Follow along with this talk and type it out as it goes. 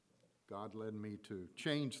God led me to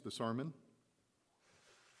change the sermon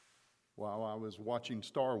while I was watching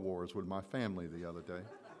Star Wars with my family the other day.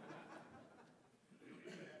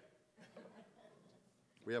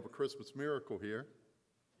 We have a Christmas miracle here.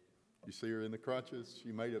 You see her in the crutches.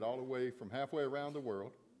 She made it all the way from halfway around the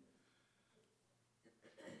world.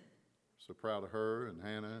 So proud of her and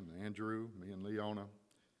Hannah and Andrew, me and Leona.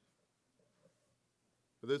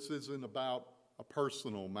 But this isn't about a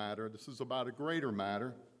personal matter. This is about a greater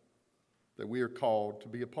matter that we are called to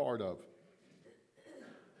be a part of.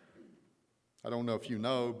 I don't know if you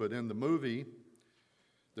know, but in the movie,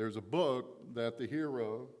 there's a book that the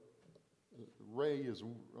hero, Ray, is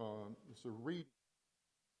reading.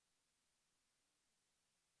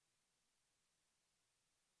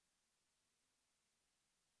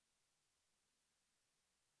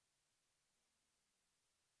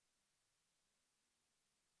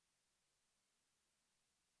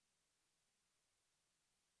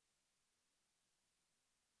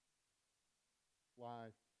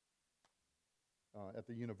 Life at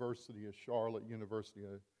the University of Charlotte, University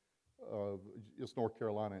of it's North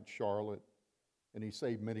Carolina at Charlotte, and he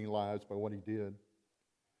saved many lives by what he did.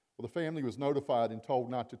 Well, the family was notified and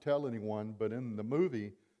told not to tell anyone, but in the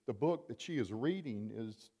movie, the book that she is reading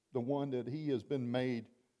is the one that he has been made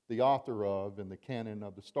the author of in the canon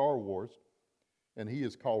of the Star Wars, and he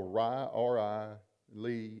is called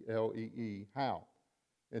Lee, Hal,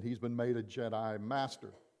 and he's been made a Jedi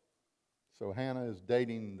Master. So Hannah is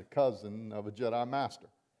dating the cousin of a Jedi Master.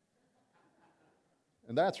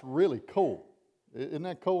 And that's really cool. Isn't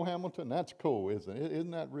that cool, Hamilton? That's cool, isn't it? Isn't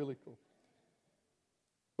that really cool?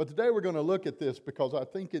 But today we're going to look at this because I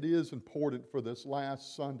think it is important for this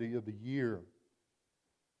last Sunday of the year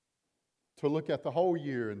to look at the whole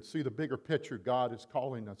year and see the bigger picture God is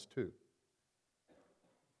calling us to.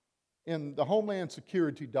 In the Homeland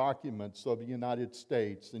Security documents of the United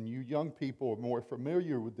States, and you young people are more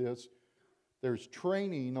familiar with this, there's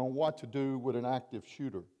training on what to do with an active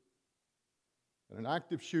shooter. In an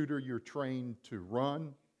active shooter, you're trained to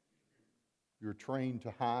run, you're trained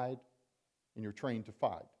to hide, and you're trained to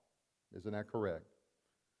fight. Isn't that correct?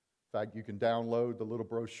 In fact, you can download the little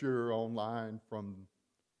brochure online from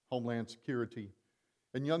Homeland Security,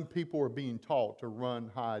 and young people are being taught to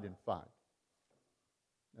run, hide, and fight.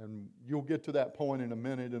 And you'll get to that point in a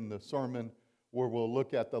minute in the sermon where we'll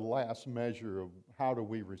look at the last measure of how do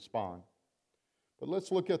we respond. But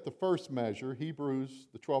let's look at the first measure, Hebrews,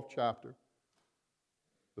 the 12th chapter,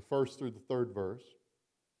 the first through the third verse.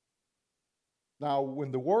 Now,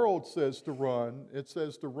 when the world says to run, it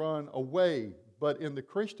says to run away. But in the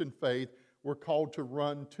Christian faith, we're called to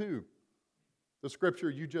run to. The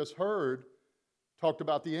scripture you just heard talked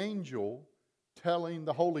about the angel telling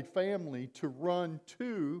the Holy Family to run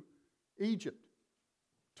to Egypt.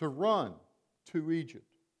 To run to Egypt.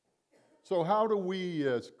 So how do we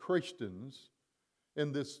as Christians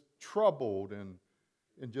in this troubled and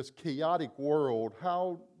just chaotic world,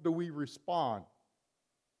 how do we respond?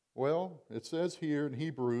 Well, it says here in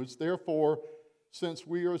Hebrews, therefore, since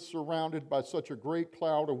we are surrounded by such a great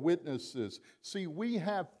cloud of witnesses, see, we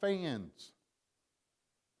have fans.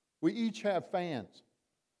 We each have fans.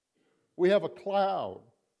 We have a cloud.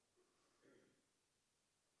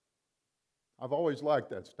 I've always liked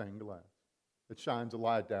that stained glass. It shines a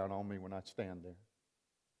light down on me when I stand there.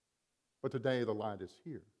 But today the light is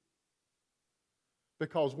here.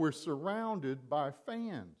 Because we're surrounded by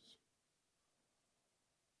fans.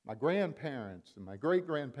 My grandparents and my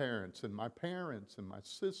great-grandparents and my parents and my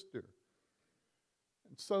sister.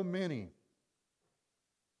 And so many.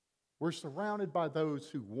 We're surrounded by those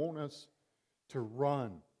who want us to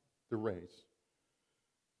run the race.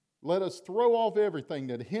 Let us throw off everything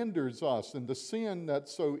that hinders us and the sin that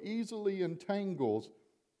so easily entangles,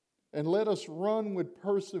 and let us run with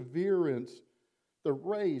perseverance the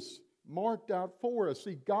race marked out for us.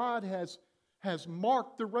 See, God has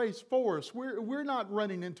marked the race for us. We're not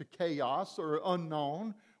running into chaos or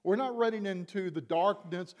unknown. We're not running into the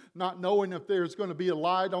darkness, not knowing if there's going to be a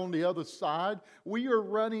light on the other side. We are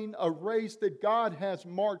running a race that God has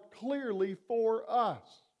marked clearly for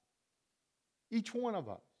us. Each one of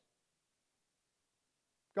us.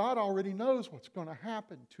 God already knows what's going to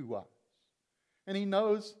happen to us. And He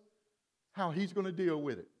knows how He's going to deal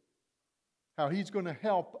with it. How He's going to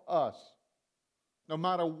help us. No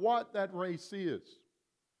matter what that race is.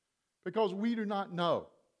 Because we do not know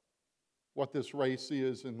what this race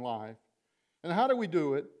is in life. And how do we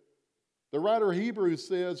do it? The writer of Hebrews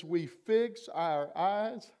says we fix our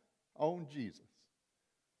eyes on Jesus.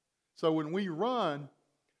 So when we run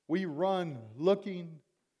looking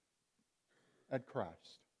at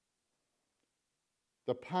Christ.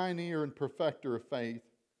 The pioneer and perfecter of faith,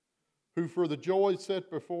 who for the joy set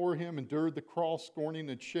before him endured the cross, scorning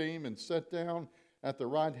its shame, and sat down at the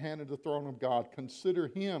right hand of the throne of God. Consider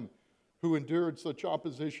him who endured such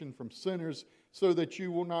opposition from sinners, so that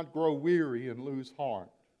you will not grow weary and lose heart.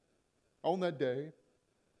 On that day,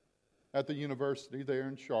 at the university there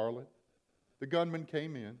in Charlotte, the gunman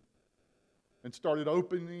came in and started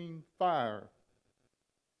opening fire.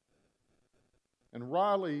 And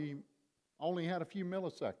Riley only had a few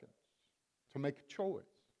milliseconds to make a choice.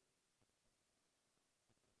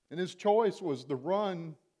 And his choice was to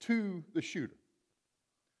run to the shooter.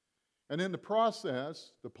 And in the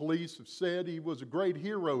process, the police have said he was a great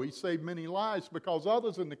hero. He saved many lives because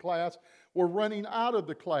others in the class were running out of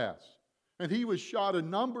the class. And he was shot a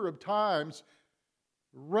number of times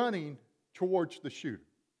running towards the shooter.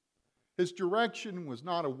 His direction was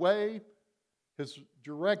not away. His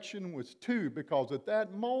direction was to, because at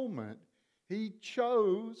that moment, he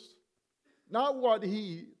chose not what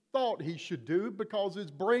he thought he should do, because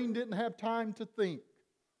his brain didn't have time to think.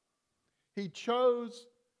 He chose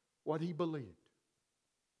what he believed.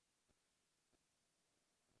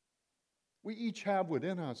 We each have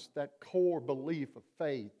within us that core belief of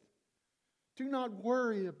faith. Do not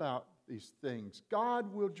worry about these things.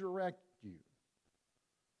 God will direct you.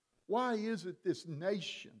 Why is it this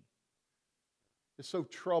nation is so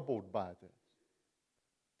troubled by this?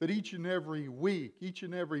 That each and every week, each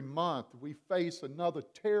and every month, we face another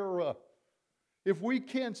terror. If we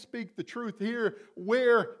can't speak the truth here,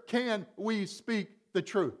 where can we speak the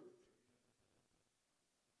truth?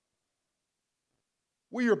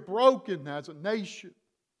 We are broken as a nation,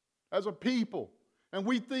 as a people, and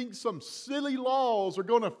we think some silly laws are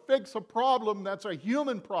going to fix a problem that's a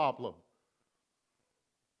human problem.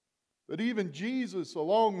 That even Jesus,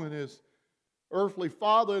 along with his earthly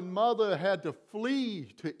father and mother, had to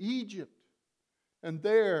flee to Egypt, and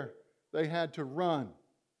there they had to run.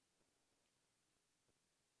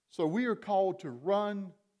 So we are called to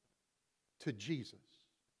run to Jesus.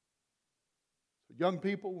 So young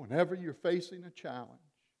people, whenever you're facing a challenge,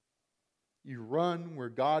 you run where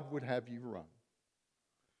God would have you run.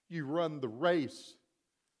 You run the race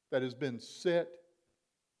that has been set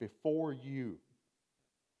before you.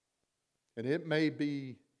 And it may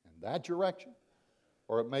be in that direction,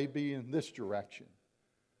 or it may be in this direction.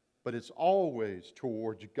 But it's always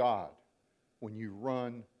towards God when you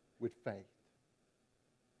run with faith.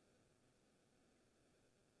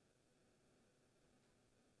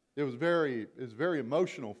 It was very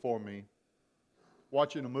emotional for me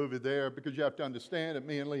watching a movie there, because you have to understand that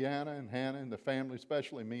me and Leanna and Hannah and the family,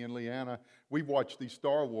 especially me and Leanna, we've watched these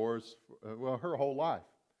Star Wars, her whole life.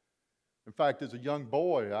 In fact, as a young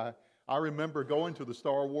boy, I remember going to the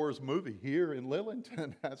Star Wars movie here in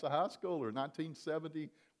Lillington as a high schooler.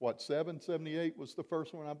 78 was the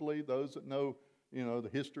first one, I believe. Those that know, the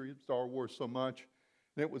history of Star Wars so much.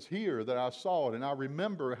 And it was here that I saw it. And I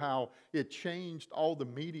remember how it changed all the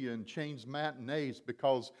media and changed matinees,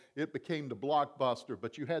 because it became the blockbuster.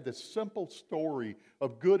 But you had this simple story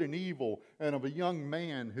of good and evil, and of a young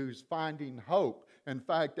man who's finding hope. In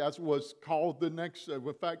fact, that was called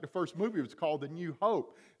the first movie was called The New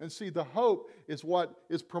Hope. And see, the hope is what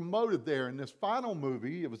is promoted there. In this final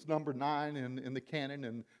movie, it was number 9 in the canon,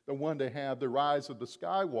 and the one they have, The Rise of the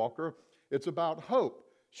Skywalker, it's about hope.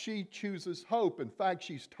 She chooses hope. In fact,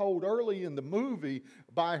 she's told early in the movie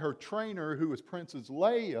by her trainer, who is Princess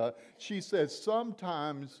Leia, she says,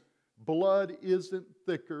 sometimes blood isn't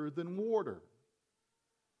thicker than water.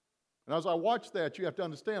 And as I watch that, you have to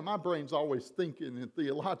understand, my brain's always thinking in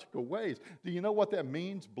theological ways. Do you know what that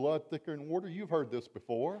means, blood thicker than water? You've heard this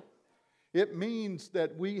before. It means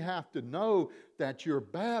that we have to know that your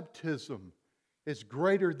baptism is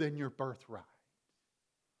greater than your birthright.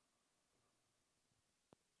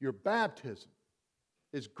 Your baptism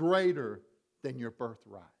is greater than your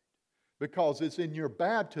birthright, because it's in your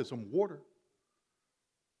baptism, water,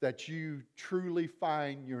 that you truly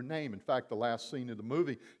find your name. In fact, the last scene of the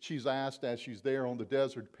movie, she's asked as she's there on the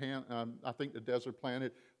desert the desert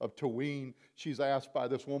planet of Tatooine, she's asked by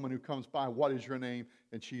this woman who comes by, what is your name?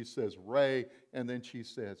 And she says, Rey, and then she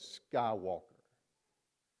says, Skywalker.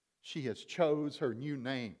 She has chose her new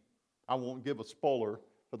name. I won't give a spoiler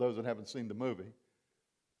for those that haven't seen the movie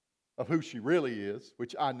of who she really is,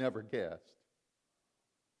 which I never guessed.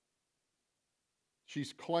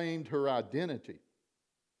 She's claimed her identity.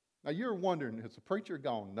 Now you're wondering, has the preacher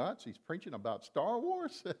gone nuts? He's preaching about Star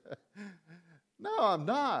Wars? No, I'm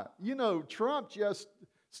not. Trump just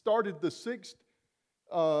started the 6th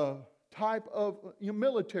type of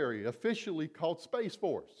military, officially called Space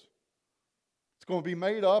Force. It's going to be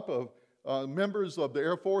made up of members of the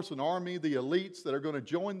Air Force and Army, the elites that are going to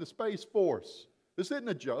join the Space Force. This isn't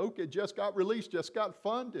a joke. It just got released, just got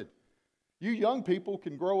funded. You young people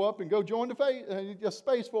can grow up and go join the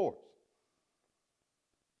Space Force.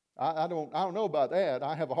 I don't know about that.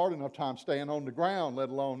 I have a hard enough time staying on the ground, let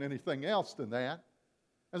alone anything else than that.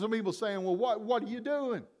 And some people saying, well, what are you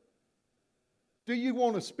doing? Do you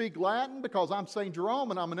want to speak Latin because I'm St.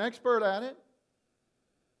 Jerome and I'm an expert at it?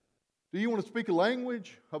 Do you want to speak a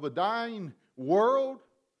language of a dying world?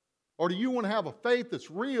 Or do you want to have a faith that's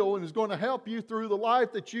real and is going to help you through the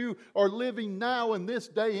life that you are living now in this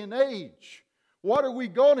day and age? What are we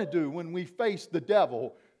going to do when we face the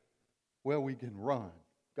devil? Well, we can run,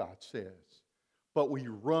 God says. But we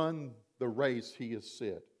run the race He has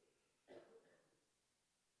set.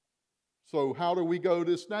 So how do we go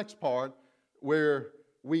this next part where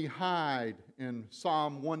we hide in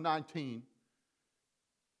Psalm 119?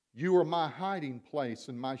 You are my hiding place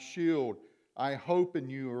and my shield. I hope in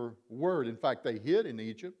your word. In fact, they hid in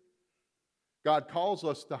Egypt. God calls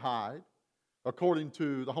us to hide. According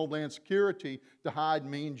to the Homeland Security, to hide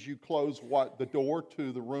means you close the door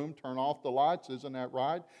to the room, turn off the lights, isn't that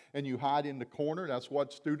right? And you hide in the corner. That's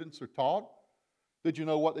what students are taught. Did you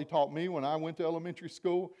know what they taught me when I went to elementary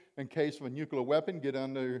school? In case of a nuclear weapon, get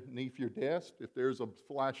underneath your desk if there's a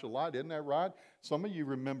flash of light. Isn't that right? Some of you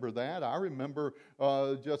remember that. I remember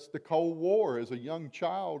just the Cold War as a young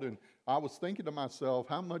child, and I was thinking to myself,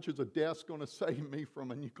 how much is a desk going to save me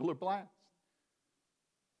from a nuclear blast?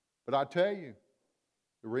 But I tell you,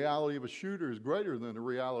 the reality of a shooter is greater than the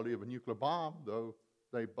reality of a nuclear bomb, though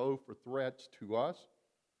they both are threats to us.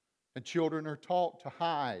 And children are taught to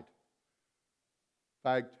hide. In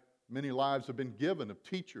fact, many lives have been given of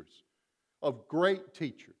teachers, of great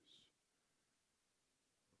teachers,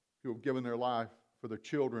 who have given their life for their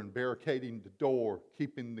children, barricading the door,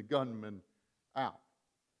 keeping the gunmen out.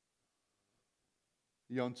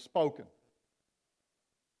 The unspoken.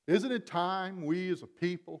 Isn't it time we as a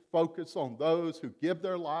people focus on those who give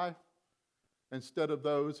their life instead of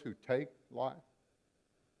those who take life?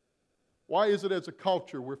 Why is it as a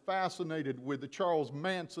culture we're fascinated with the Charles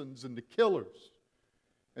Mansons and the killers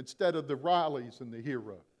instead of the Rileys and the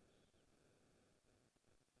heroes?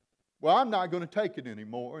 Well, I'm not going to take it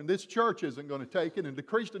anymore, and this church isn't going to take it, and the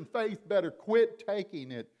Christian faith better quit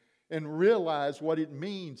taking it and realize what it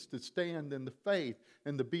means to stand in the faith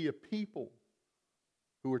and to be a people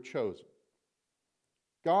who are chosen.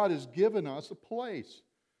 God has given us a place,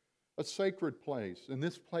 a sacred place, and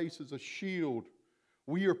this place is a shield.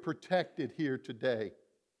 We are protected here today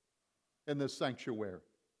in this sanctuary.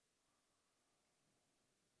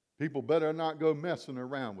 People better not go messing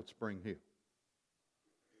around with Spring Hill,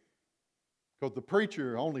 because the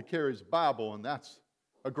preacher only carries a Bible, and that's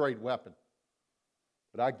a great weapon.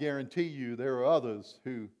 But I guarantee you there are others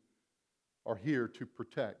who are here to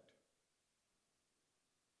protect.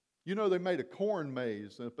 You know, they made a corn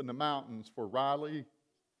maze up in the mountains for Riley.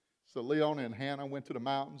 So Leona and Hannah went to the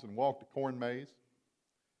mountains and walked the corn maze.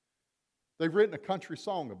 They've written a country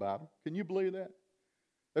song about it. Can you believe that?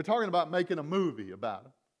 They're talking about making a movie about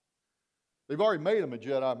it. They've already made him a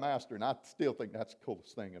Jedi Master, and I still think that's the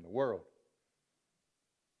coolest thing in the world.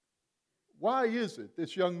 Why is it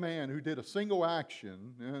this young man who did a single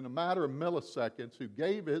action in a matter of milliseconds, who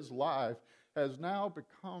gave his life, has now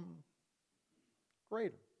become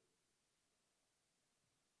greater?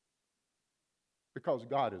 Because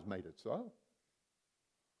God has made it so.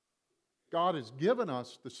 God has given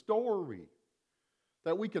us the story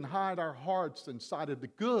that we can hide our hearts inside of the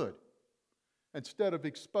good instead of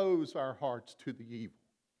expose our hearts to the evil.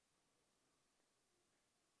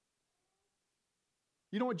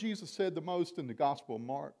 You know what Jesus said the most in the Gospel of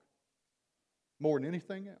Mark? More than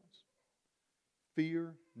anything else?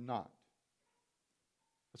 Fear not.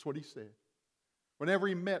 That's what he said. Whenever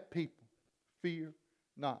he met people, fear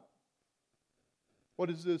not. What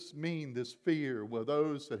does this mean, this fear? Well,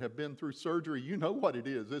 those that have been through surgery, you know what it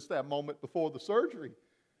is. It's that moment before the surgery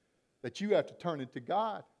that you have to turn it to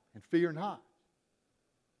God and fear not.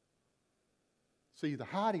 See, the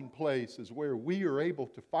hiding place is where we are able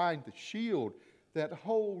to find the shield that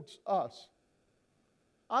holds us.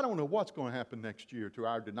 I don't know what's going to happen next year to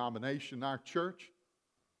our denomination, our church.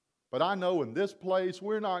 But I know in this place,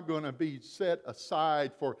 we're not going to be set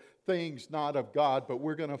aside for things not of God, but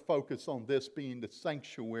we're going to focus on this being the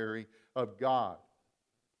sanctuary of God.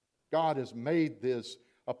 God has made this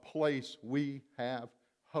a place we have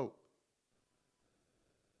hope.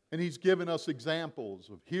 And He's given us examples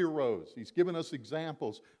of heroes. He's given us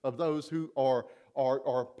examples of those who are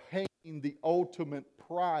paying the ultimate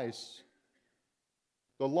price.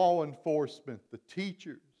 The law enforcement, the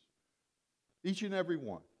teachers, each and every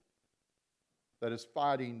one that is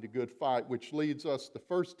fighting the good fight, which leads us to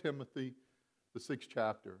 1 Timothy the 6th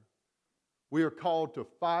chapter. We are called to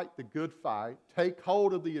fight the good fight, take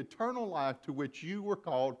hold of the eternal life to which you were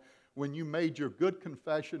called when you made your good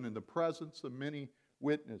confession in the presence of many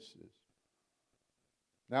witnesses.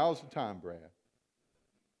 Now's the time, Brad.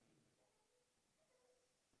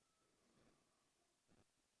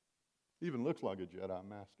 He even looks like a Jedi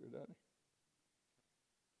Master, doesn't he?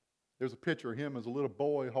 There's a picture of him as a little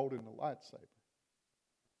boy holding a lightsaber.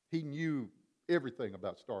 He knew everything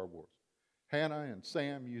about Star Wars. Hannah and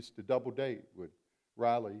Sam used to double date with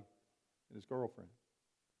Riley and his girlfriend.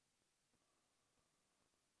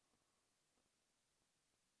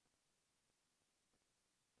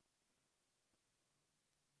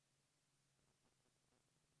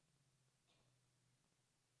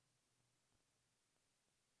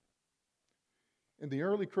 In the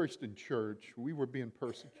early Christian church, we were being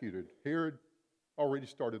persecuted. Herod already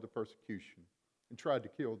started the persecution and tried to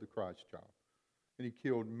kill the Christ child. And he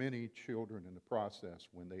killed many children in the process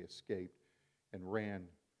when they escaped and ran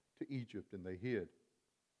to Egypt and they hid.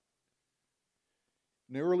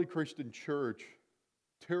 In the early Christian church,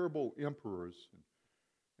 terrible emperors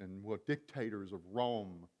and dictators of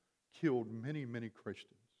Rome killed many, many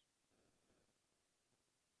Christians.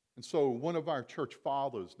 And so one of our church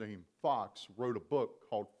fathers named Fox wrote a book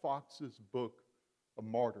called Fox's Book of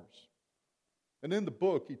Martyrs. And in the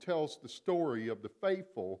book, he tells the story of the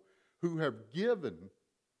faithful who have given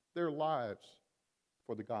their lives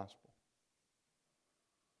for the gospel.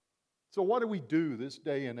 So what do we do this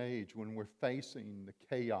day and age when we're facing the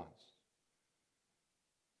chaos?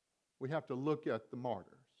 We have to look at the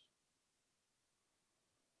martyrs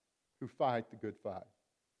who fight the good fight.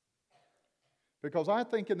 Because I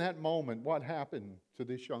think in that moment, what happened to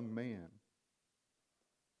this young man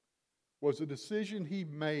was a decision he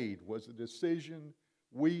made, was a decision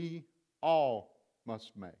we all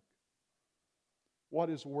must make. What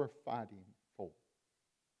is worth fighting for?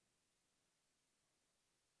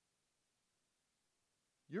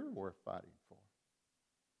 You're worth fighting for.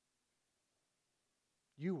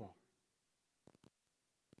 You are.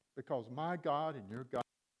 Because my God and your God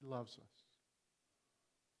loves us.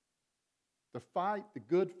 The fight, the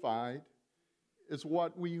good fight, is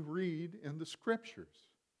what we read in the Scriptures.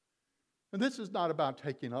 And this is not about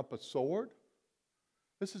taking up a sword.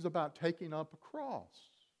 This is about taking up a cross.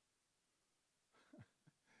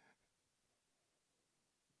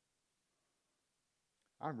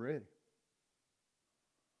 I'm ready.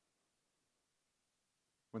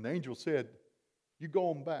 When the angel said, you go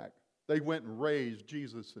on back, they went and raised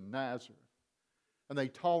Jesus in Nazareth. And they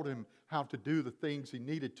taught him how to do the things he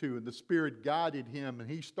needed to. And the Spirit guided him. And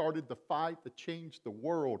he started the fight that changed the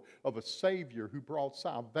world of a Savior who brought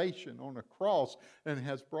salvation on a cross and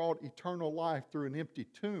has brought eternal life through an empty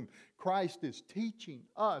tomb. Christ is teaching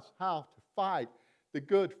us how to fight the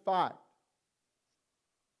good fight.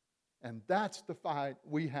 And that's the fight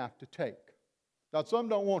we have to take. Now, some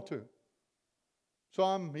don't want to.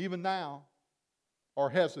 Some, even now, are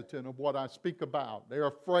hesitant of what I speak about. They're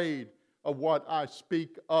afraid of what I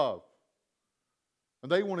speak of.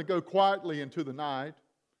 And they want to go quietly into the night.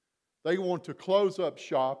 They want to close up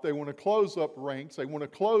shop. They want to close up ranks. They want to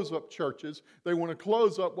close up churches. They want to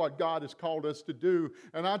close up what God has called us to do.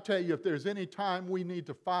 And I tell you, if there's any time we need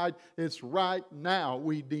to fight, it's right now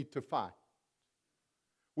we need to fight.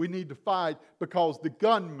 We need to fight because the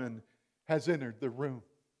gunman has entered the room.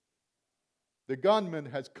 The gunman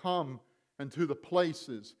has come into the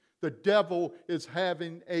places. The devil is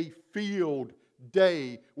having a field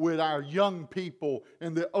day with our young people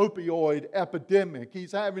in the opioid epidemic.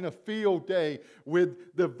 He's having a field day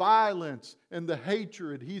with the violence and the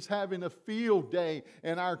hatred. He's having a field day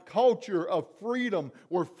in our culture of freedom,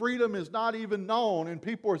 where freedom is not even known. And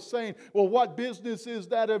people are saying, well, what business is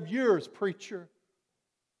that of yours, preacher?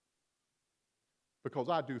 Because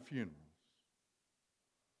I do funerals.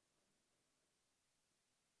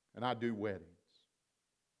 And I do weddings.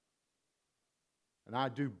 And I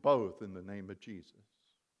do both in the name of Jesus.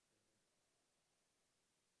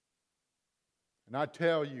 And I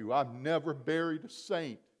tell you, I've never buried a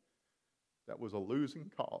saint that was a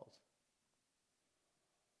losing cause.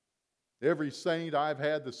 Every saint I've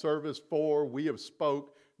had the service for, we have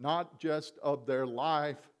spoke not just of their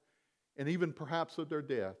life and even perhaps of their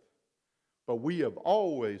death, but we have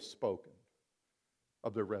always spoken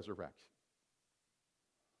of their resurrection.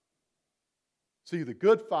 See, the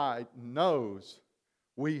good fight knows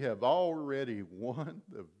we have already won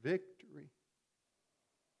the victory.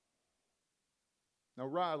 Now,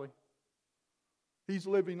 Riley, he's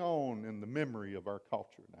living on in the memory of our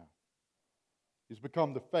culture now. He's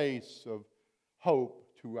become the face of hope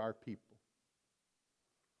to our people.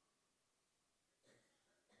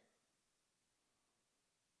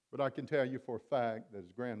 But I can tell you for a fact that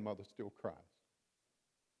his grandmother still cries.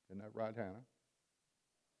 Isn't that right, Hannah?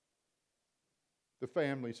 The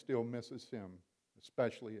family still misses him,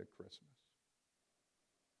 especially at Christmas.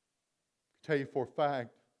 I tell you for a fact,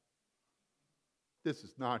 this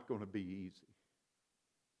is not going to be easy.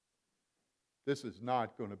 This is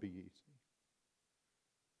not going to be easy.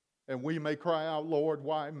 And we may cry out, Lord,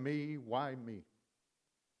 why me? Why me?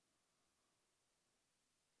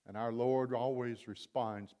 And our Lord always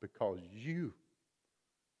responds, because you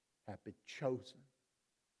have been chosen.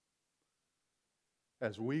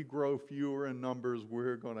 As we grow fewer in numbers,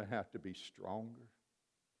 we're going to have to be stronger.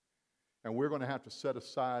 And we're going to have to set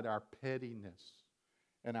aside our pettiness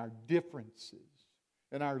and our differences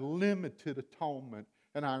and our limited atonement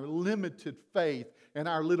and our limited faith and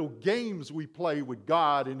our little games we play with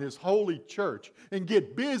God in His holy church and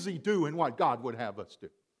get busy doing what God would have us do.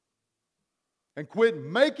 And quit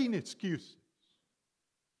making excuses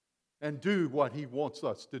and do what He wants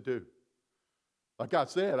us to do. Like I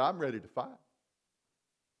said, I'm ready to fight.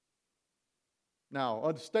 Now,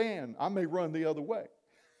 understand, I may run the other way.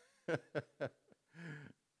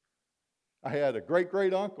 I had a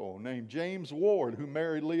great-great-uncle named James Ward who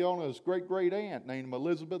married Leona's great-great-aunt named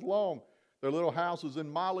Elizabeth Long. Their little house is in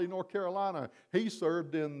Molly, North Carolina. He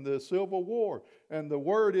served in the Civil War. And the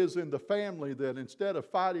word is in the family that instead of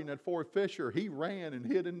fighting at Fort Fisher, he ran and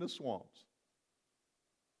hid in the swamps.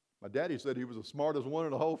 My daddy said he was the smartest one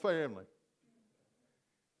in the whole family.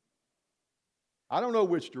 I don't know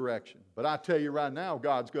which direction, but I tell you right now,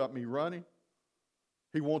 God's got me running.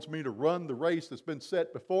 He wants me to run the race that's been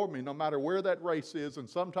set before me, no matter where that race is. And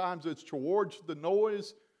sometimes it's towards the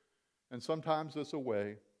noise, and sometimes it's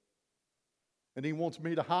away. And He wants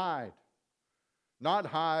me to hide. Not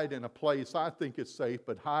hide in a place I think is safe,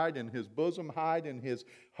 but hide in His bosom, hide in His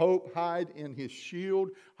hope, hide in His shield,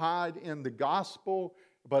 hide in the gospel.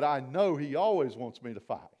 But I know He always wants me to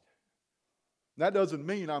fight. That doesn't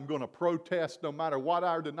mean I'm going to protest no matter what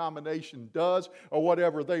our denomination does or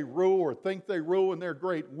whatever they rule or think they rule in their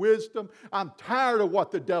great wisdom. I'm tired of what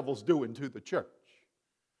the devil's doing to the church.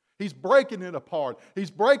 He's breaking it apart. He's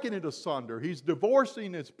breaking it asunder. He's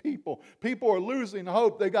divorcing His people. People are losing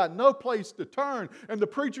hope. They got no place to turn, and the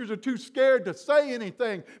preachers are too scared to say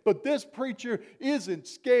anything. But this preacher isn't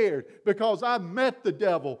scared because I met the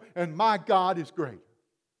devil, and my God is greater.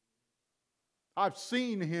 I've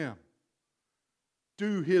seen Him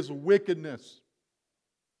do His wickedness.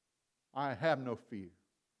 I have no fear.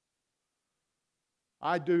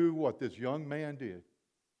 I do what this young man did.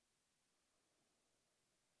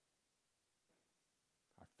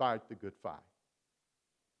 I fight the good fight.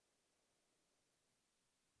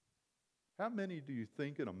 How many do you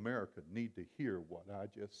think in America need to hear what I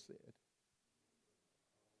just said?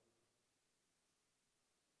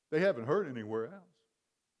 They haven't heard anywhere else.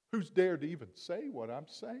 Who's dared to even say what I'm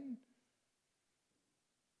saying?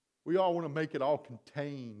 We all want to make it all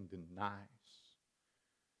contained and nice.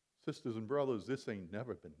 Sisters and brothers, this ain't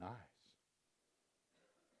never been nice.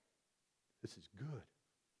 This is good,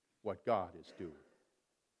 what God is doing.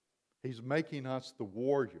 He's making us the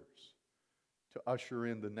warriors to usher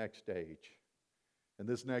in the next age. And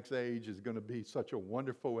this next age is going to be such a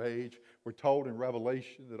wonderful age. We're told in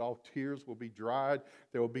Revelation that all tears will be dried.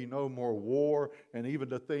 There will be no more war. And even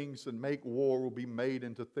the things that make war will be made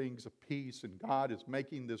into things of peace. And God is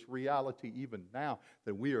making this reality even now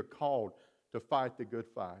that we are called to fight the good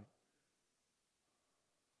fight.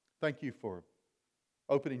 Thank you for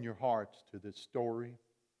opening your hearts to this story.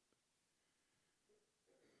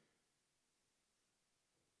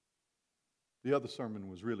 The other sermon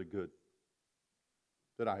was really good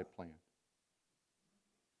that I had planned.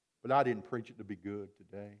 But I didn't preach it to be good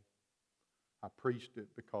today. I preached it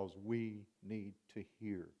because we need to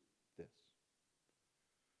hear this.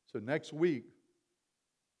 So next week,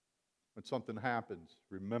 when something happens,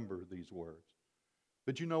 remember these words.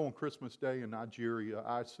 Did you know on Christmas Day in Nigeria,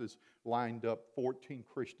 ISIS lined up 14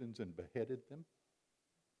 Christians and beheaded them?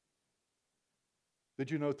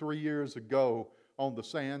 Did you know 3 years ago on the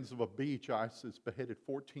sands of a beach, ISIS beheaded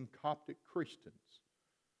 14 Coptic Christians?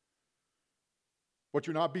 What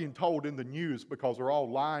you're not being told in the news because they're all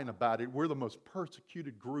lying about it, we're the most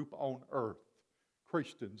persecuted group on earth.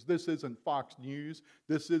 Christians. This isn't Fox News.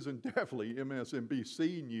 This isn't definitely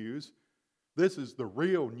MSNBC news. This is the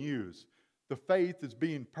real news. The faith is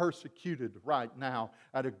being persecuted right now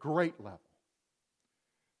at a great level.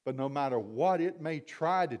 But no matter what it may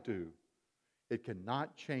try to do, it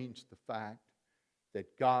cannot change the fact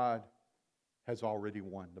that God has already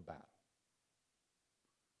won the battle.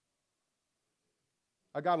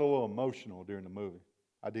 I got a little emotional during the movie.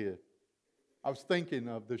 I did. I was thinking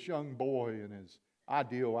of this young boy and his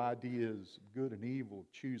ideal ideas of good and evil,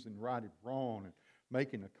 choosing right and wrong, and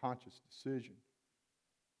making a conscious decision.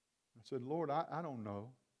 I said, Lord, I don't know.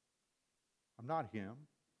 I'm not Him.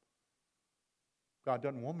 God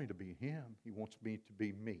doesn't want me to be Him. He wants me to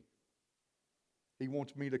be me. He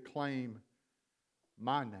wants me to claim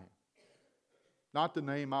my name. Not the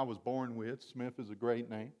name I was born with. Smith is a great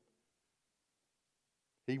name.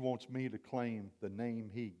 He wants me to claim the name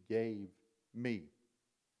He gave me.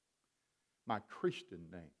 My Christian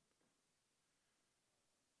name.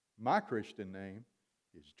 My Christian name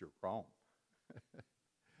is Jerome.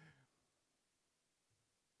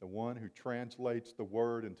 The one who translates the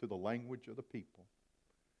word into the language of the people.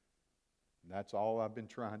 And that's all I've been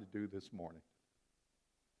trying to do this morning.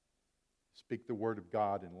 Speak the word of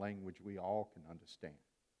God in language we all can understand.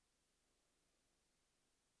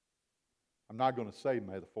 I'm not going to say,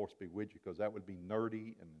 may the force be with you, because that would be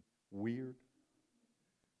nerdy and weird.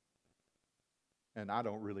 And I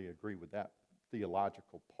don't really agree with that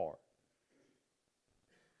theological part.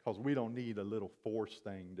 Because we don't need a little force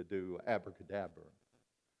thing to do abracadabra.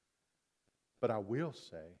 But I will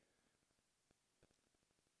say,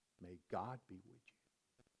 may God be with you.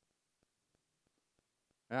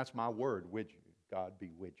 And that's my word, with you. God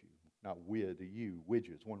be with you. Not with you. With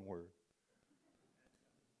you is one word.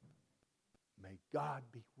 May God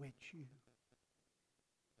be with you.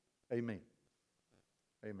 Amen.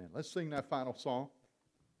 Amen. Let's sing that final song.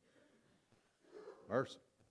 Mercy.